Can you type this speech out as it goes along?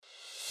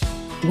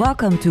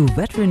Welcome to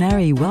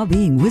Veterinary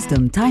Wellbeing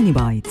Wisdom Tiny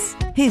Bites.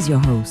 Here's your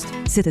host,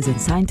 citizen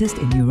scientist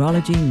in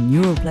neurology,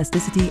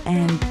 neuroplasticity,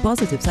 and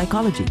positive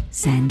psychology,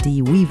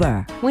 Sandy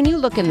Weaver. When you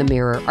look in the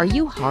mirror, are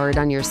you hard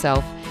on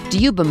yourself? Do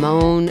you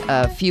bemoan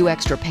a few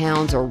extra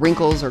pounds or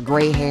wrinkles or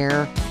gray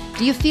hair?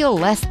 Do you feel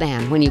less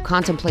than when you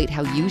contemplate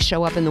how you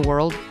show up in the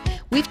world?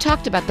 We've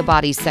talked about the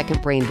body's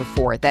second brain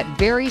before, that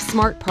very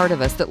smart part of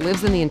us that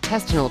lives in the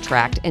intestinal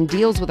tract and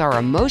deals with our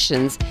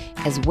emotions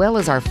as well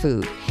as our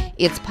food.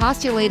 It's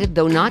postulated,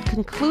 though not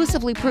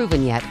conclusively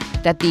proven yet,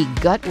 that the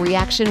gut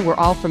reaction we're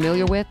all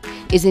familiar with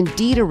is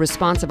indeed a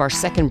response of our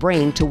second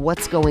brain to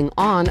what's going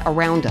on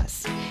around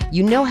us.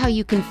 You know how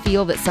you can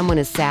feel that someone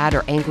is sad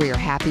or angry or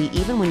happy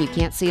even when you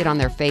can't see it on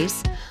their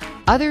face?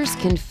 Others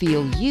can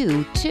feel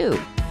you too.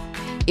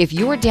 If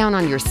you're down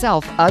on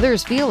yourself,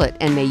 others feel it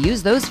and may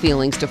use those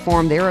feelings to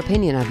form their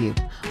opinion of you.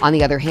 On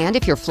the other hand,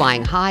 if you're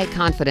flying high,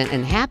 confident,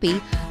 and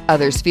happy,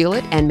 others feel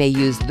it and may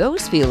use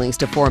those feelings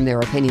to form their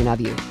opinion of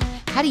you.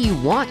 How do you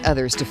want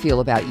others to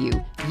feel about you?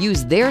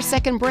 Use their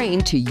second brain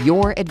to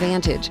your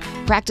advantage.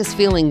 Practice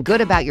feeling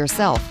good about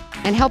yourself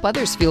and help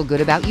others feel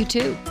good about you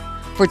too.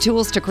 For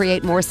tools to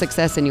create more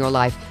success in your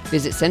life,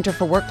 visit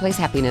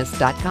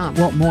centerforworkplacehappiness.com.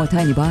 Want more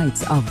tiny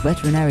bites of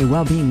veterinary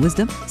well-being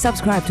wisdom?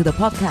 Subscribe to the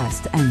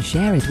podcast and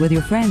share it with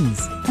your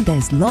friends. And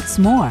there's lots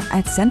more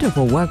at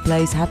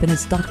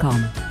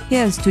centerforworkplacehappiness.com.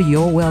 Here's to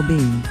your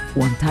well-being,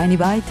 one tiny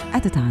bite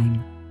at a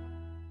time.